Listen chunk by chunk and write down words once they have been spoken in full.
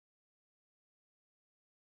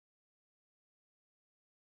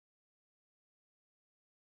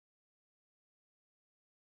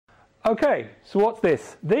Okay, so what's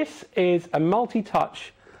this? This is a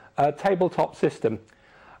multi-touch tabletop system.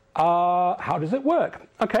 How does it work?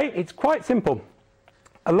 Okay, it's quite simple.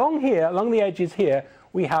 Along here, along the edges here,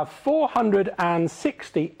 we have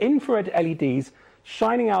 460 infrared LEDs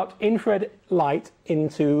shining out infrared light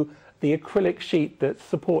into the acrylic sheet that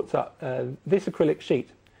supports this acrylic sheet.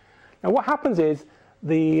 Now what happens is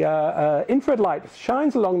the infrared light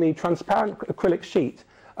shines along the transparent acrylic sheet,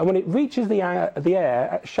 and when it reaches the air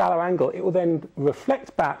at a shallow angle, it will then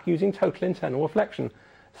reflect back using total internal reflection.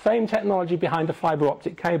 Same technology behind a fiber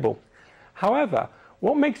optic cable. However,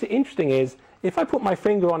 what makes it interesting is if I put my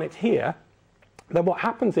finger on it here, then what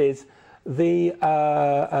happens is the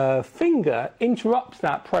finger interrupts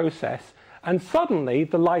that process, and suddenly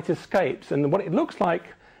the light escapes, and what it looks like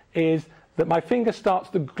is that my finger starts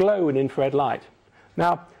to glow in infrared light.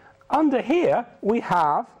 Now, under here we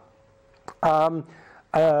have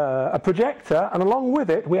a projector, and along with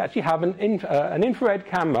it we actually have an infrared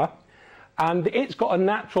camera, and it's got a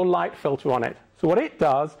natural light filter on it. So what it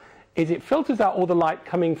does is it filters out all the light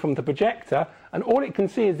coming from the projector, and all it can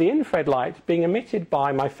see is the infrared light being emitted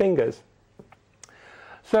by my fingers.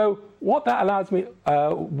 So what that allows me,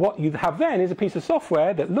 what you have then is a piece of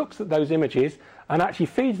software that looks at those images and actually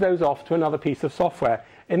feeds those off to another piece of software.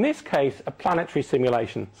 In this case, a planetary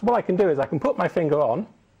simulation. So what I can do is I can put my finger on,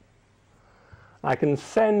 I can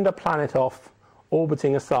send a planet off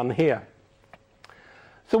orbiting a sun here.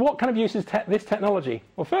 So what kind of use is this technology?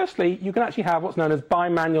 Well, firstly, you can actually have what's known as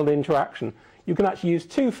bimanual interaction. You can actually use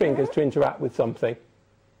two fingers to interact with something.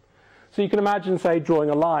 So you can imagine, say, drawing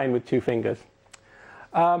a line with two fingers.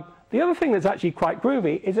 The other thing that's actually quite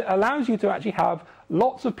groovy is it allows you to actually have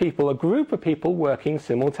lots of people, a group of people working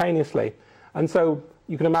simultaneously. And so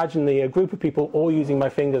you can imagine a group of people all using my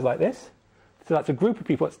fingers like this. So that's a group of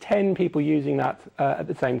people, it's 10 people using that at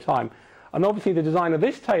the same time. And obviously the design of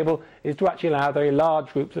this table is to actually allow very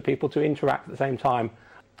large groups of people to interact at the same time.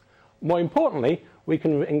 More importantly, we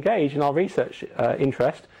can engage in our research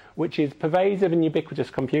interest, which is pervasive and ubiquitous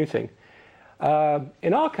computing.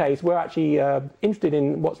 In our case, we're actually interested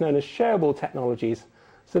in what's known as shareable technologies.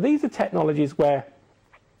 So these are technologies where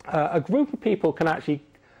a group of people can actually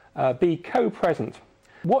be co-present.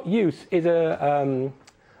 What use is a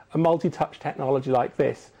multi-touch technology like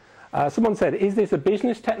this? Someone said, is this a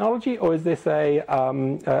business technology or is this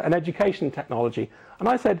an education technology? And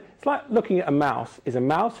I said, it's like looking at a mouse. Is a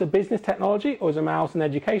mouse a business technology or is a mouse an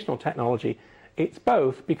educational technology? It's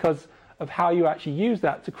both, because of how you actually use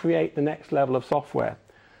that to create the next level of software.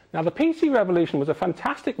 Now, the PC revolution was a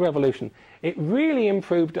fantastic revolution. It really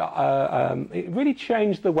improved, it really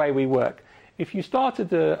changed the way we work. If you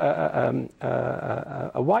started a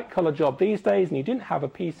white-collar job these days and you didn't have a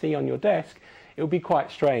PC on your desk, it would be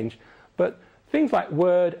quite strange. But things like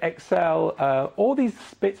Word, Excel, all these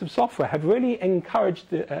bits of software have really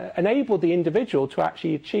enabled the individual to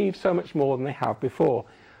actually achieve so much more than they have before.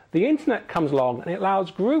 The internet comes along and it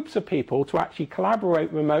allows groups of people to actually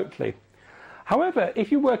collaborate remotely. However,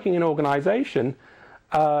 if you're working in an organization,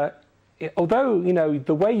 although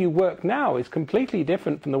the way you work now is completely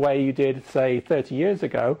different from the way you did, say, 30 years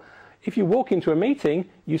ago, if you walk into a meeting,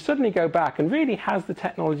 you suddenly go back and really has the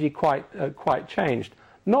technology quite changed?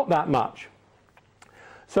 Not that much.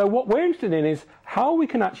 So what we're interested in is how we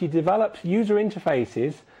can actually develop user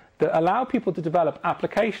interfaces that allow people to develop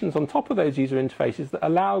applications on top of those user interfaces that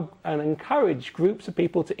allow and encourage groups of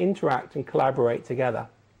people to interact and collaborate together.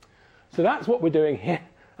 So that's what we're doing here,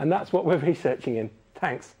 and that's what we're researching in.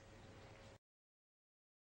 Thanks.